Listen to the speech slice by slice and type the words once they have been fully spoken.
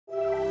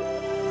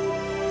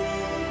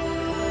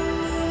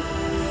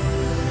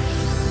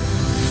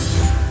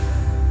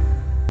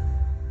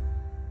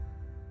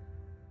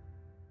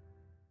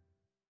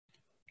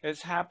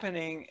It's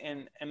happening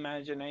in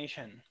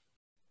imagination.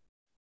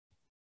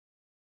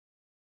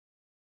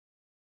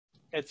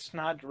 It's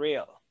not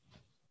real.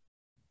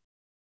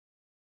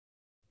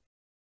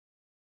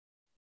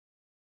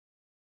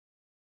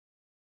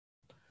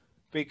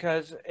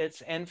 Because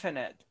it's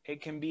infinite.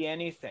 It can be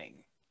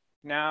anything.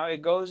 Now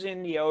it goes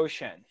in the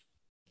ocean.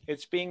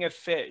 It's being a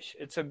fish.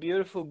 It's a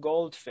beautiful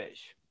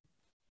goldfish.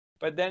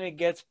 But then it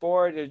gets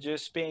bored of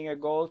just being a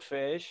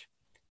goldfish.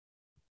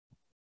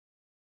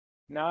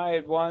 Now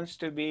it wants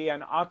to be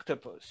an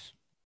octopus.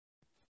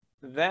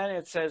 Then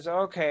it says,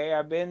 okay,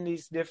 I've been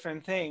these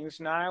different things.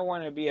 Now I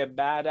want to be a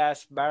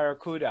badass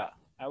barracuda.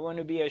 I want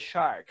to be a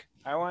shark.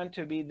 I want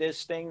to be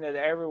this thing that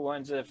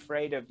everyone's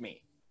afraid of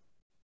me.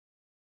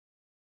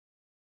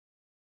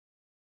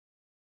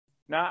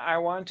 Now I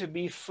want to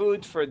be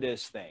food for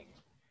this thing.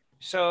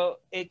 So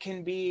it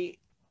can be,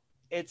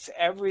 it's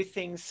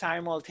everything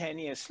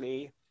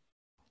simultaneously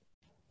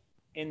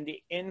in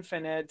the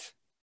infinite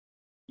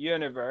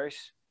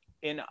universe,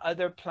 in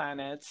other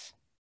planets,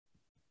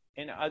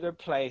 in other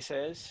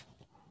places,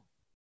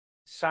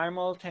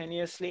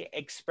 simultaneously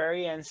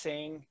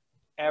experiencing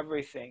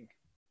everything.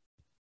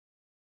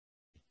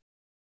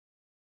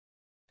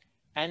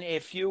 And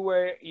if you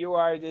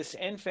are this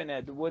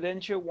infinite,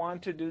 wouldn't you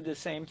want to do the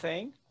same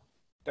thing?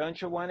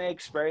 Don't you want to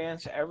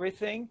experience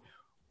everything?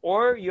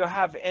 Or you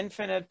have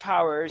infinite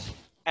powers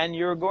and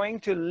you're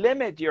going to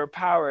limit your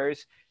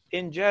powers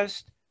in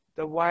just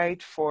the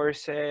white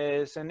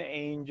forces and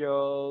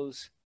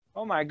angels.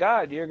 Oh my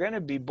God, you're going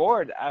to be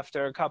bored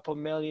after a couple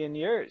million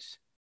years.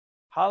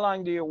 How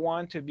long do you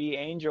want to be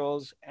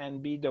angels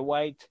and be the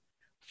white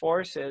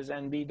forces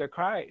and be the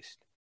Christ?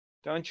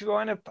 Don't you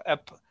want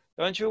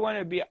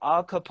to be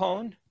Al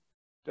Capone?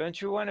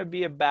 Don't you want to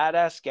be a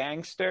badass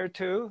gangster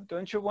too?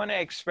 Don't you want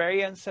to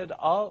experience it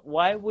all?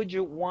 Why would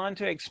you want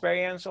to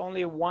experience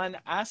only one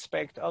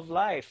aspect of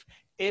life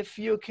if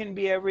you can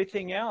be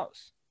everything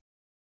else?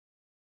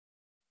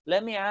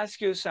 Let me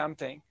ask you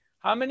something.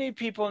 How many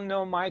people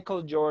know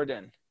Michael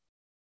Jordan,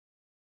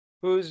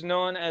 who's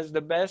known as the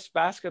best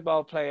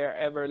basketball player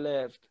ever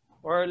lived?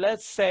 Or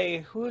let's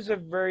say, who's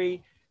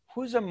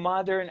a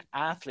modern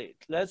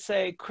athlete? Let's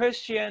say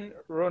Cristiano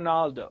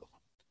Ronaldo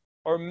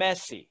or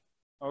Messi.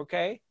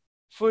 Okay,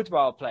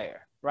 football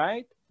player,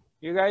 right?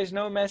 You guys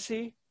know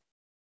Messi?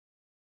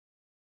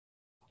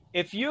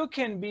 If you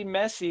can be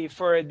Messi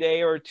for a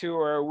day or two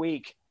or a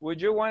week, would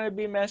you want to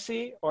be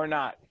Messi or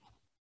not?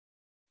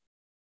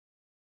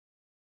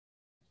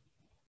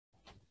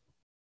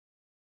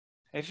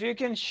 If you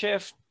can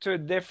shift to a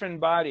different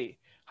body,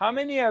 how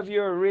many of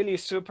you are really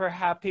super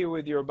happy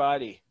with your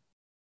body?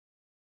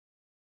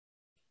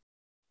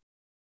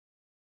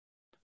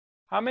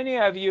 How many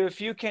of you, if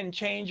you can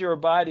change your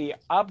body,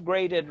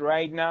 upgrade it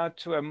right now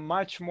to a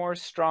much more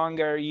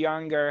stronger,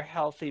 younger,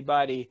 healthy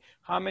body,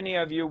 how many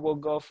of you will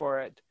go for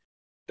it?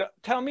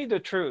 Tell me the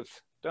truth.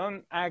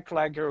 Don't act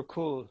like you're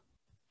cool.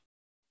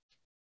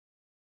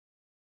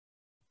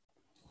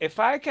 If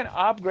I can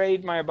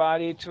upgrade my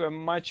body to a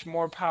much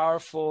more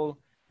powerful,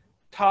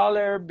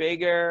 taller,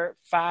 bigger,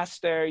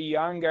 faster,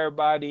 younger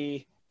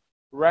body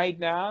right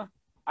now,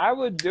 I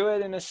would do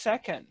it in a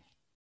second.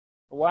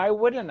 Why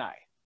wouldn't I?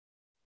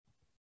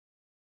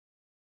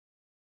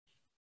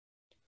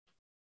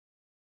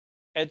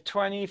 A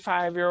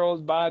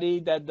 25-year-old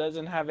body that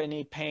doesn't have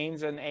any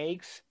pains and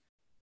aches,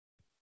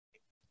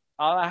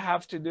 all I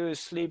have to do is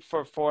sleep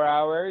for 4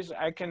 hours.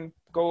 I can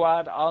go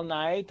out all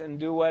night and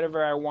do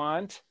whatever I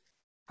want,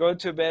 go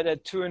to bed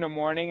at 2 in the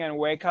morning and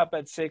wake up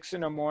at 6 in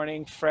the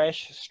morning,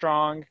 fresh,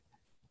 strong,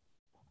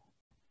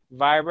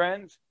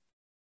 vibrant,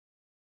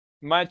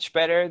 much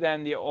better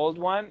than the old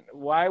one.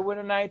 Why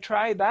wouldn't I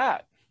try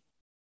that?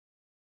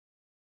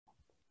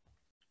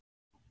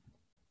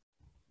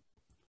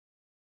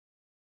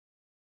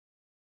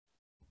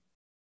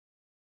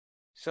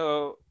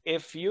 So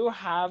if you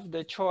have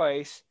the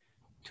choice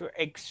to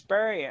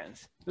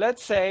experience,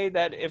 let's say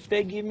that if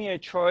they give me a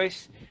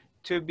choice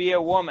to be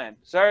a woman,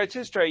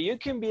 Zarathustra, you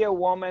can be a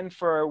woman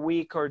for a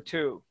week or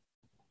two.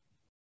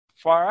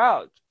 Far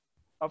out.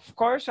 Of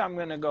course I'm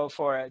going to go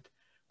for it.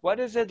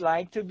 What is it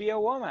like to be a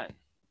woman?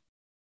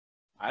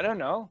 I don't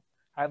know.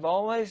 I've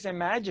always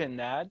imagined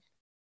that,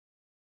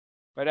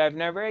 but I've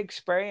never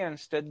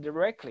experienced it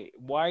directly.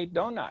 Why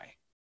don't I?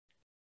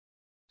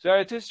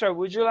 Zarathustra,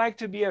 would you like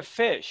to be a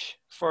fish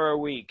for a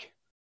week?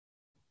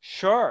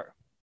 Sure.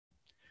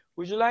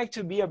 Would you like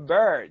to be a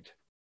bird?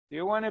 Do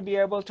you want to be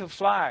able to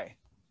fly?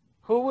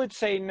 Who would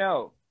say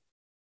no?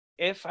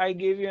 If I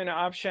give you an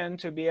option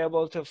to be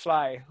able to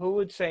fly, who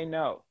would say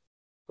no?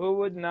 Who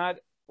would not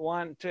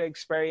want to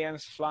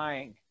experience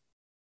flying?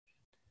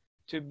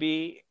 To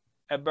be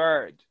a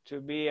bird, to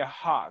be a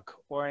hawk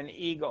or an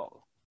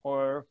eagle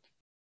or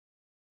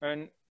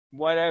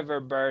whatever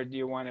bird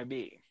you want to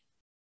be.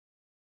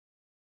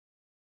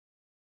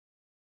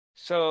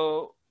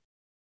 So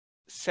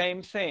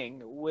same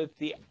thing with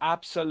the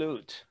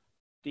absolute,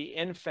 the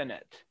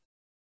infinite.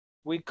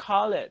 We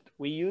call it,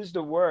 we use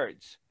the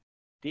words,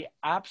 the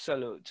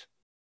absolute,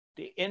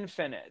 the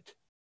infinite,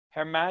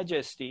 Her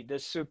Majesty, the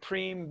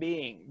Supreme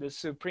Being, the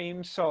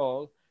Supreme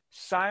Soul,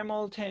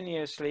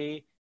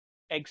 simultaneously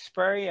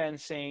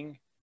experiencing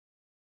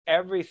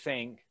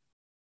everything,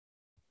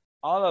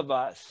 all of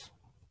us.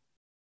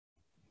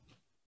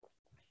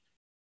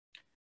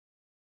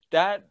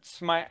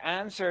 That's my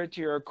answer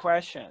to your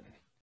question.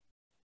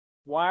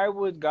 Why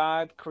would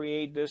God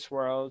create this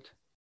world?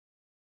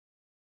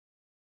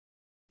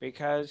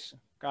 Because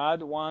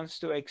God wants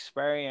to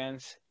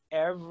experience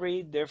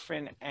every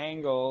different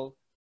angle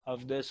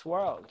of this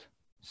world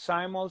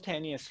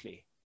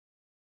simultaneously.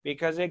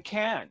 Because it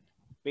can.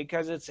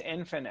 Because it's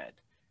infinite.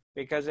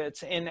 Because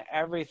it's in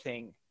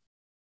everything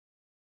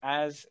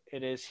as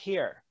it is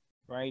here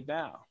right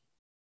now.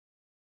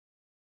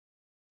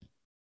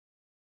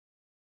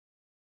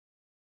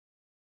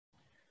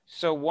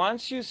 So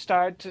once you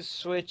start to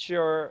switch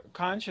your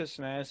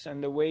consciousness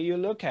and the way you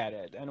look at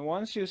it, and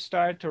once you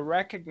start to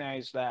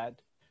recognize that,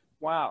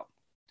 wow,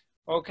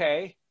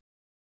 okay,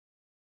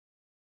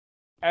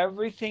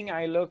 everything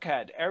I look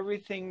at,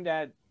 everything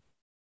that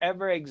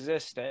ever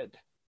existed,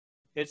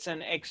 it's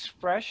an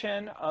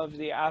expression of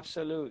the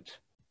Absolute.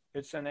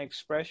 It's an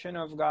expression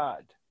of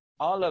God,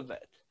 all of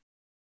it,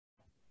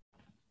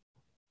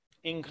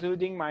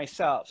 including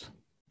myself.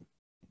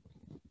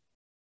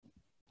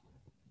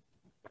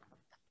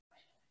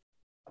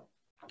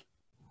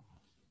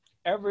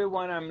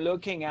 Everyone I'm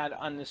looking at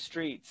on the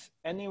streets,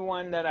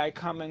 anyone that I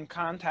come in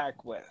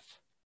contact with,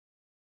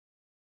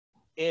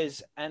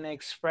 is an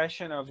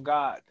expression of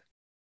God.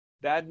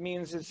 That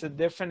means it's a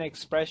different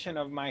expression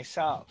of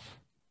myself.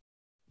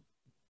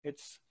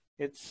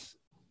 It's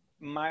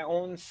my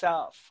own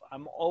self.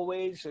 I'm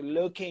always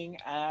looking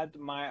at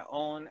my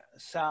own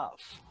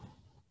self.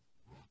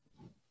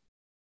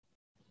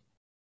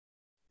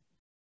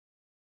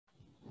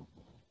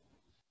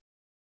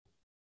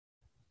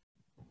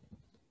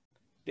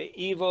 The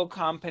evil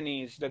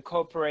companies, the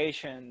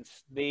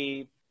corporations,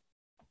 the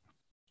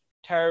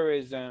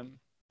terrorism,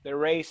 the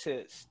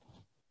racists,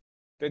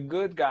 the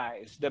good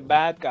guys, the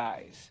bad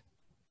guys,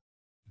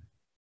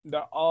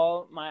 they're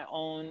all my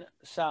own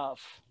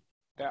self.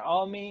 They're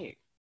all me.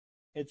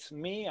 It's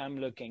me I'm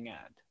looking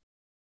at.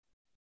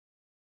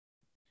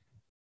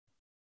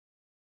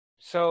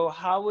 So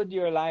how would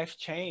your life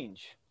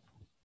change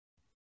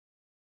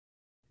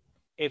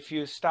if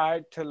you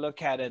start to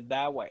look at it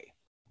that way?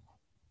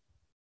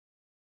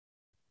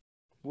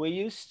 Will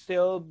you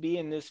still be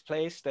in this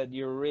place that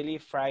you're really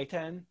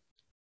frightened?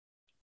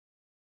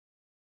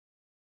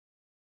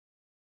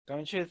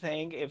 Don't you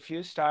think if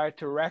you start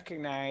to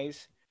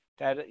recognize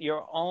that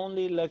you're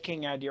only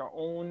looking at your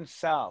own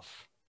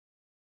self,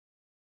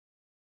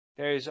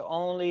 there's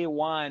only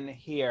one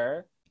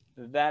here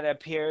that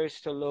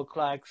appears to look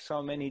like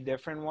so many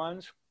different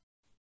ones,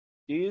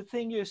 do you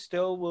think you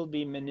still will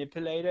be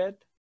manipulated?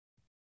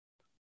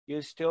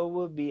 You still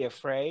will be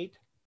afraid?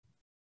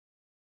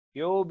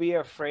 You will be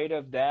afraid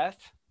of death?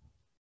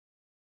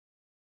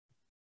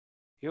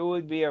 You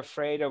would be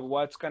afraid of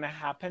what's going to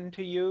happen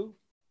to you?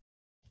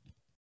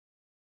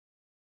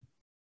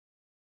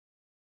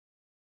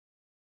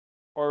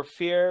 Or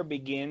fear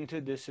begin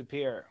to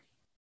disappear?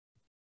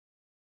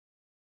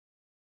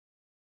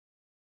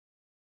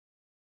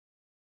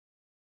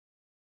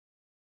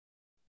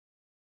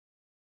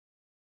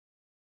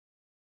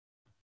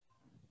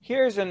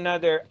 Here's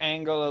another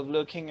angle of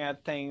looking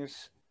at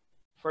things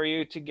for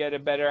you to get a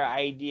better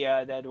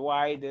idea that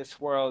why this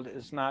world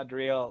is not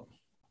real.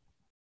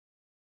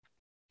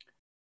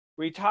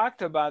 We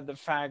talked about the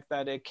fact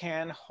that it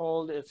can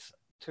hold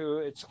to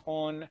its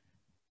own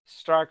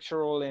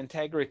structural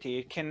integrity.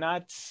 It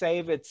cannot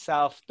save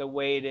itself the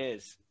way it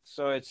is.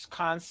 So it's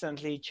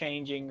constantly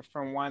changing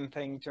from one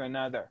thing to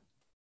another.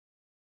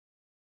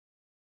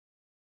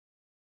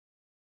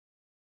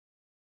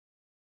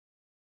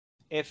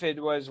 If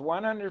it was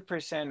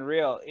 100%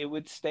 real, it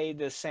would stay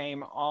the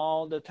same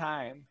all the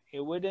time. It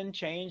wouldn't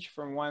change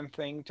from one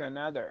thing to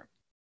another.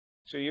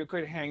 So you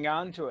could hang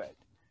on to it,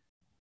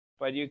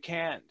 but you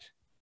can't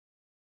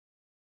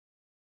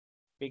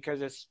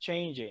because it's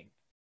changing.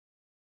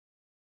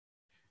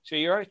 So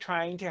you're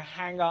trying to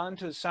hang on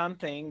to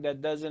something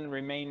that doesn't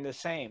remain the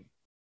same,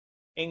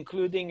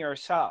 including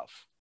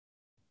yourself.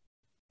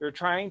 You're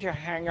trying to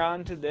hang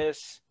on to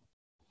this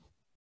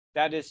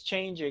that is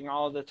changing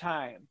all the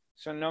time.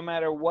 So no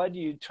matter what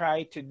you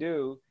try to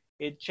do,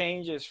 it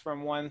changes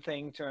from one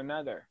thing to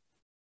another.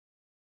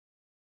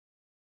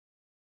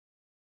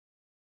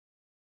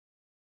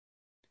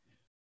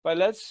 But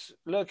let's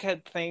look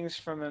at things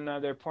from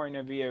another point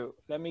of view.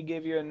 Let me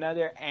give you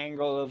another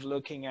angle of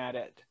looking at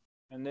it.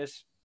 And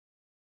this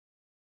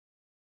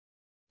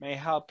may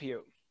help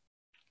you.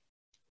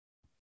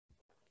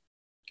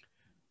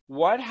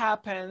 What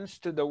happens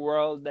to the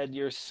world that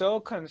you're so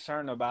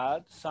concerned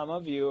about? Some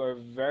of you are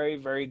very,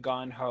 very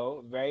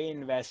gung-ho, very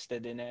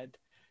invested in it,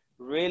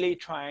 really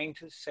trying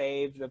to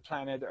save the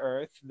planet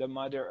Earth, the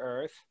Mother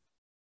Earth.